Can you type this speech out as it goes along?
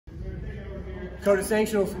Koda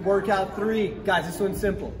Sanctionals workout 3. Guys, this one's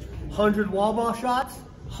simple. 100 wall ball shots,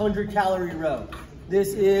 100 calorie row.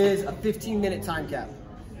 This is a 15-minute time cap.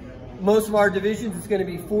 Most of our divisions, it's gonna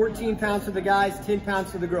be 14 pounds for the guys, 10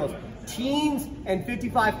 pounds for the girls. Teens and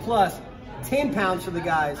 55 plus, 10 pounds for the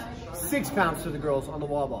guys, 6 pounds for the girls on the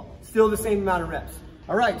wall ball. Still the same amount of reps.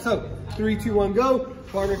 All right, so 3, 2, 1, go.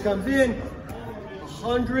 Partner comes in,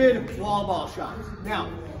 100 wall ball shots.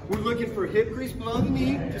 Now, we're looking for hip crease below the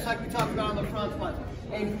knee, just like we talked about on the front squats,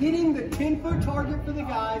 and hitting the 10-foot target for the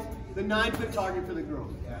guys, the 9-foot target for the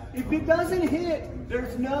girls. If it doesn't hit,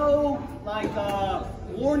 there's no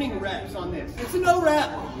warning reps on this. It's a no rep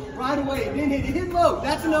right away. It didn't hit, it hit low.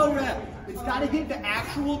 That's a no rep. It's got to hit the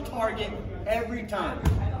actual target every time.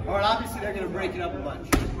 All right, obviously they're going to break it up a bunch.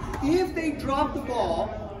 If they drop the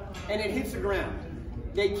ball and it hits the ground,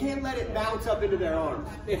 they can't let it bounce up into their arms.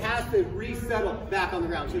 It has to resettle back on the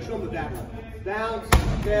ground. So show them the back. Bounce,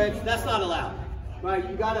 catch, that's not allowed. Right,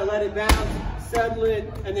 you gotta let it bounce, settle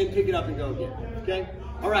it, and then pick it up and go again, okay?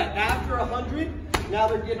 All right, after 100, now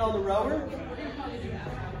they're getting on the rower.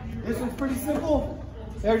 This one's pretty simple.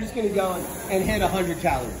 They're just gonna go and hit 100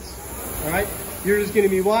 calories, all right? You're just gonna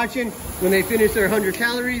be watching. When they finish their 100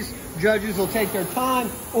 calories, judges will take their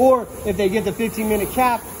time, or if they get the 15-minute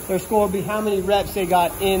cap, their score will be how many reps they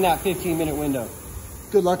got in that 15-minute window.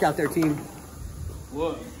 Good luck out there, team.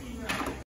 What?